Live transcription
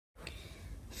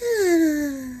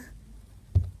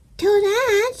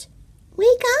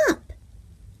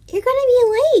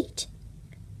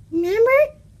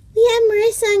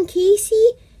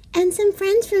Casey and some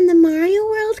friends from the Mario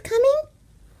World coming?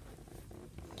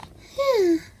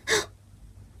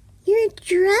 You're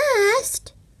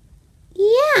dressed?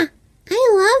 Yeah,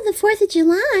 I love the 4th of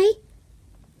July.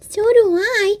 So do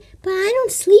I, but I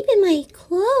don't sleep in my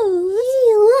clothes.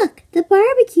 Hey, look, the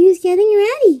barbecue's getting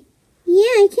ready. Yeah,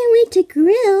 I can't wait to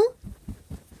grill.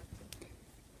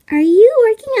 Are you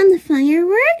working on the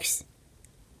fireworks?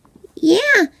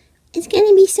 Yeah, it's going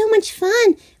to be so much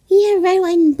fun. We have red,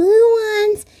 white, and blue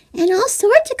ones, and all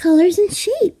sorts of colors and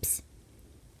shapes.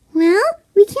 Well,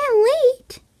 we can't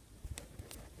wait.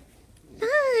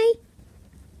 Bye.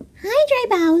 Hi, Dry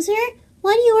Bowser.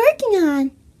 What are you working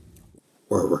on?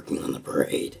 We're working on the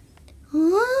parade.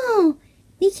 Oh,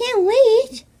 we can't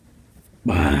wait.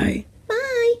 Bye.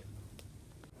 Bye.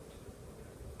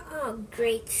 Oh,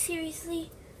 great.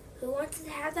 Seriously? Who wants to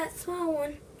have that small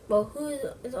one? Well, who is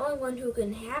the only one who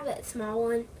can have that small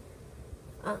one?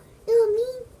 Me.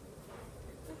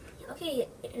 Okay,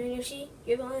 Yoshi,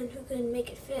 you're the one who can make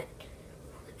it fit.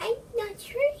 I'm not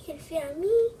sure it can fit on me.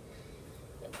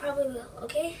 It probably will,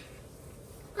 okay?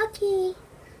 Okay.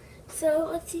 So,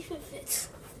 let's see if it fits.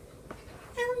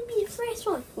 I want to be the first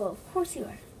one. Well, of course you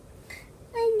are.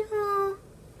 I know.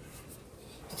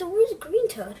 So, where's the green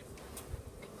toad?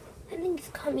 I think it's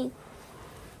coming.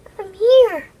 I'm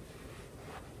here.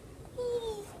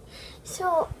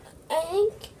 So, I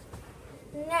think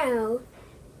now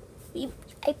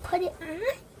I put it on.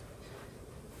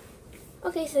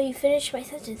 Okay, so you finished my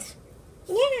sentence.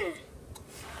 Yeah.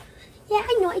 Yeah,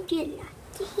 I know I did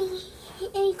that.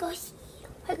 There you go.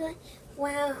 Okay.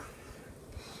 Wow.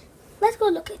 Let's go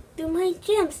look through my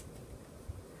gems.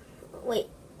 Wait.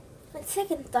 On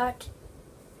second thought,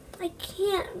 I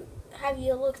can't have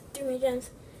you look through my gems.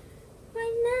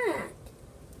 Why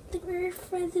not? We're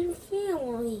friends and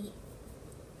family.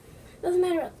 Doesn't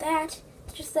matter about that.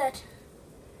 It's just that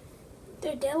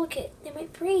they're delicate. They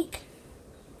might break.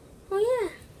 Oh yeah.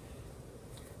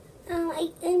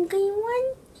 I'm going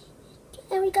one,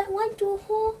 and we got one through a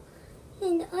hole,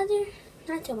 and the other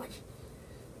not so much.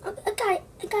 Oh, I got it.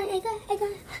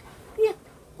 Yeah.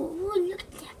 Oh, look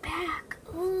at that back.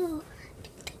 Oh,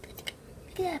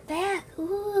 look at that back.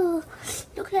 Oh,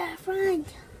 look at that front.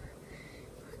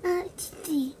 Let's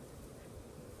see.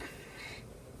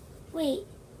 Wait,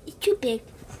 it's too big.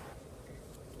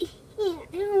 Yeah,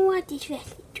 I don't want this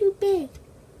dress. It's too big.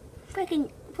 If I can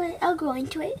put I'll grow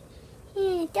into it.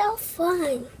 Yeah, that was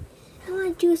fun. I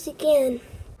want to do this again.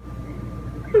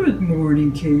 Good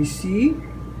morning, Casey.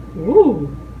 Oh,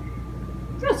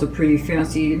 that's a pretty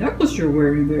fancy necklace you're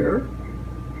wearing there.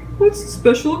 What's the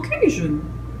special occasion?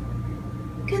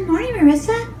 Good morning,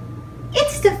 Marissa.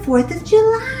 It's the 4th of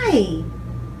July.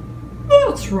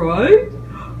 That's right.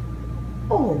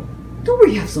 Oh, don't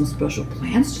we have some special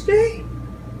plans today?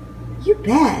 You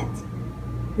bet.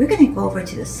 We're going to go over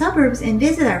to the suburbs and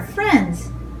visit our friends.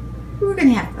 We're going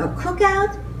to have a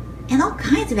cookout and all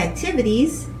kinds of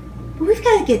activities. But we've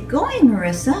got to get going,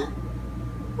 Marissa.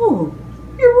 Oh,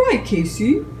 you're right,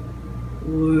 Casey.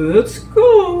 Let's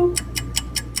go.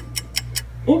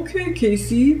 Okay,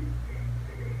 Casey.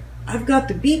 I've got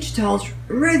the beach towels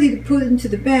ready to put into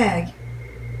the bag.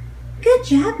 Good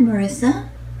job, Marissa.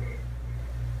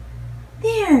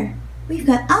 There, we've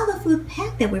got all the food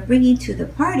packed that we're bringing to the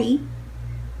party.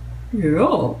 Yeah.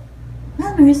 Well,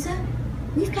 Marissa,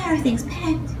 we've got our things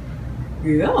packed.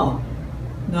 Yeah.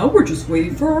 Now we're just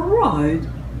waiting for a ride.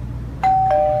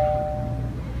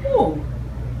 Oh,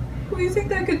 who do you think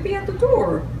that could be at the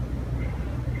door?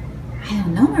 I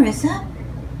don't know, Marissa.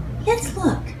 Let's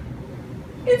look.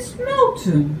 It's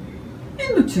Milton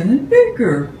and Lieutenant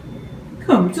Baker.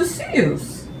 Come to see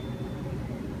us.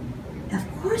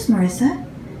 Of course, Marissa.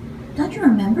 Don't you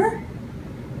remember?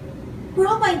 We're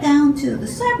all going down to the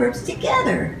suburbs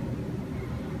together.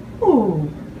 Oh,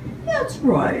 that's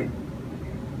right.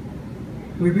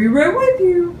 We'll be right with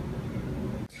you.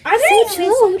 Are there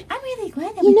Toad? I'm really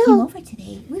glad that we came over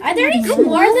today. Are there any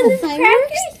more than the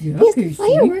crackers? Yeah, Yes, the Casey.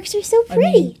 fireworks are so pretty.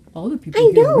 I mean, all the people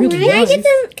I here know, really right? nice.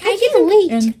 Can I get them?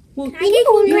 Wait. And well, Can I get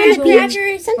When we're on the graham beach,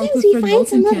 crackers? sometimes Uncle we Fred find Nelson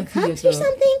some little can't be cups at or the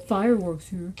something, Fireworks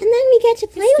here. and then we get to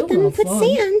play It's with them still and put a lot of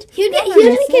fun. sand. You get And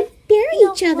then we could bury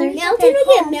each other. Melton will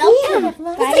get melted. Yeah,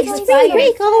 it's like spring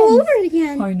break all over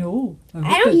again. I know.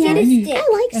 I don't get a Johnny stick. I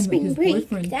like and spring his break.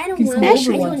 boyfriend I don't can want come it. over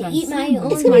Especially- one I want time to eat my soon.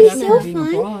 own. It's gonna be After so being fun.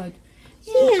 abroad.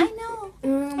 Yeah, Yeah. I know.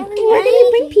 And we're gonna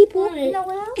bring people, and You know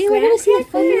what else? we're gonna see the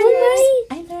fireworks.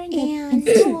 I learned And-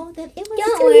 in school that it was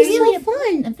Don't a worry. really So fun.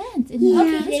 important event in Yeah.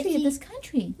 the history of this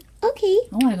country. Okay,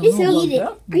 Oh, I don't Just know eat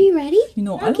about it. that. are you ready? You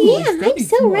know, I don't Okay, really yeah, I'm study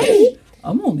so too much. ready.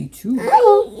 I'm only 2.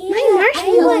 Oh, my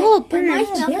marshmallow's all burnt.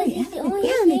 Marshmallow is the only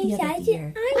thing the other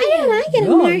year. I don't like it a Yeah,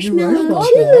 you're right marshmallow about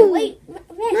too. that. Wait,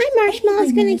 My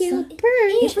marshmallow's gonna get all If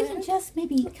burnt. we can just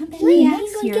maybe come back Wait,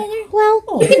 next year. Well,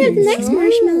 Oh, you can have the next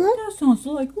marshmallow. That sounds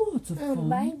like lots of fun.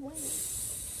 bye.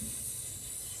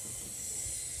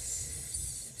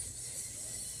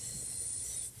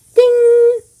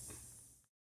 Ding!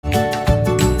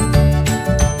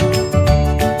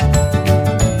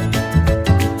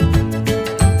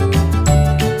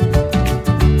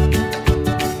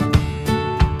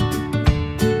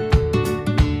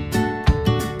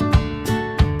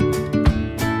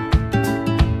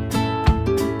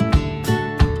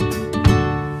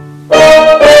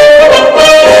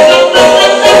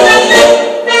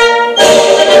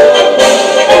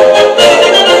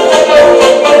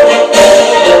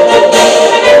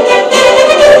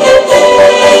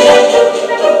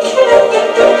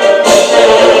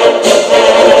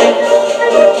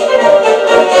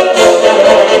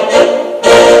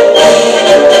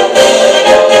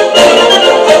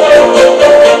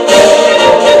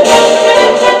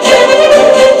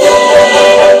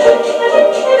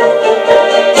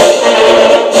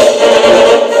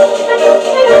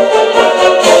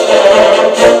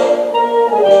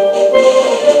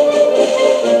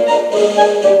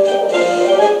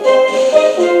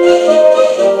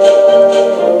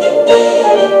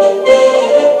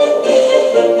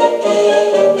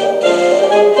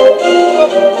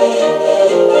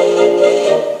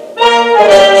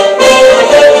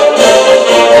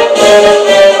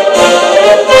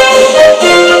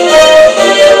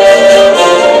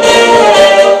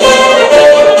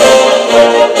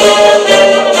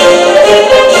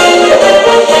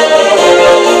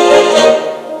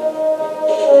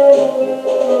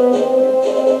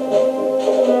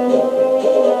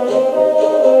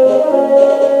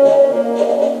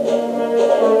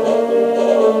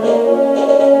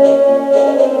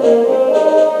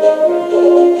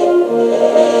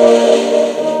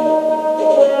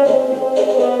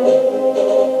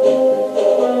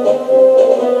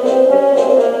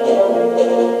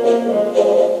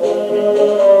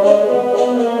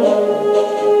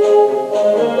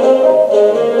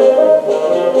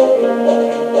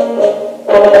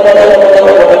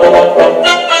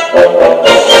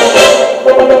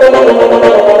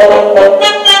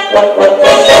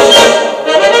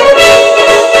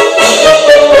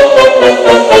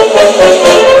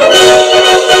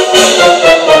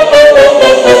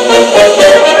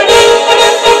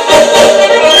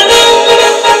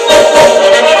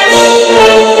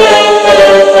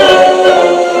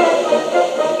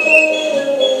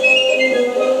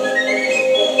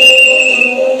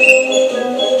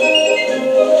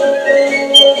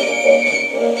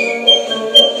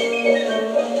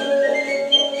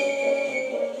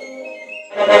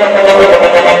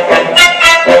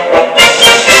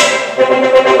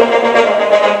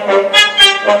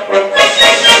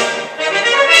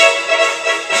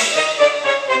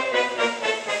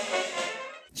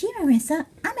 Gee, Marissa,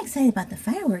 I'm excited about the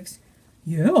fireworks.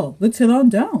 Yeah, let's head on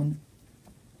down.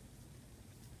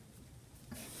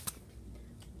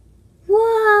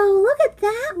 Whoa, look at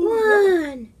that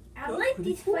one. I like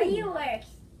these fireworks.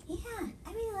 Yeah,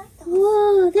 I really like those.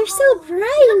 Whoa, they're so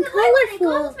bright and colorful.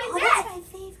 Oh, that's my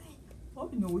favorite.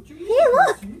 I know what you mean. Hey,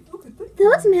 look. Casey. Look at that.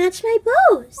 Those match my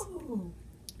bows. Oh,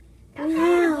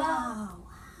 Wow. Oh,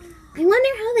 I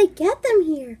wonder how they get them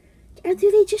here. Or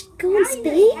do they just go in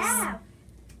space? Wow.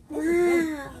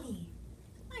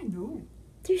 I know.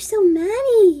 There's so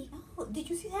many. oh, did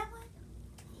you see that one?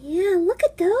 Yeah, look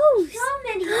at those. So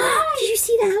many. Did you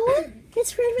see that one?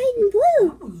 It's red, white, and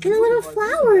blue. And a little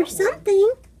flower or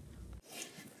something.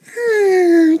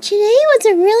 Today was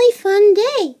a really fun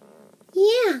day.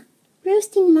 Yeah,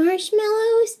 roasting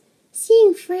marshmallows,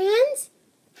 seeing friends,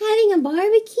 having a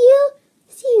barbecue,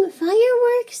 seeing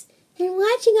fireworks, and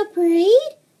watching a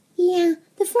parade. Yeah,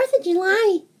 the 4th of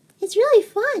July. It's really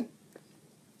fun.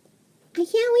 I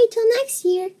can't wait till next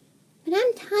year, but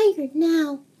I'm tired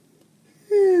now.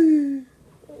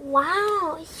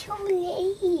 Wow, it's so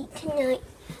late tonight.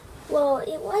 Well,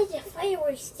 it was a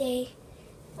fireworks day.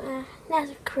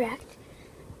 That's correct.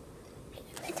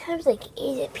 The time's like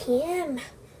 8 p.m.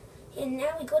 And now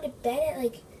we go to bed at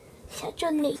like such a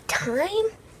late time.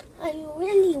 I'm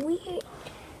really weird.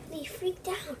 They freaked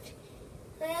out.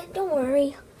 Don't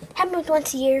worry. Happens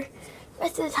once a year.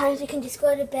 Rest of the times we can just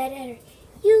go to bed at our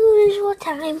usual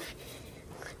time.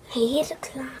 8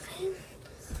 o'clock.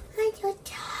 I'm so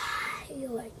tired.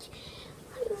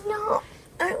 I know.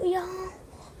 Aren't we all?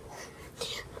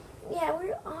 Yeah,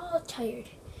 we're all tired.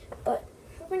 But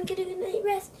we're going to get a good night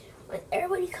rest when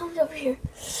everybody comes over here.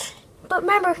 But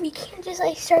remember, you can't just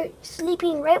like start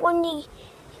sleeping right when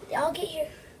I'll get here.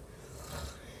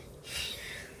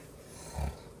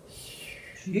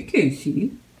 Gee,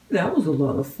 Casey, that was a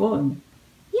lot of fun.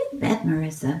 You bet,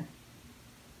 Marissa.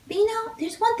 But you know,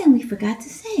 there's one thing we forgot to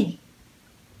say.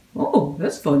 Oh,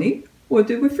 that's funny. What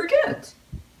did we forget?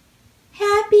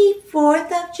 Happy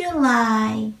 4th of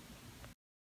July.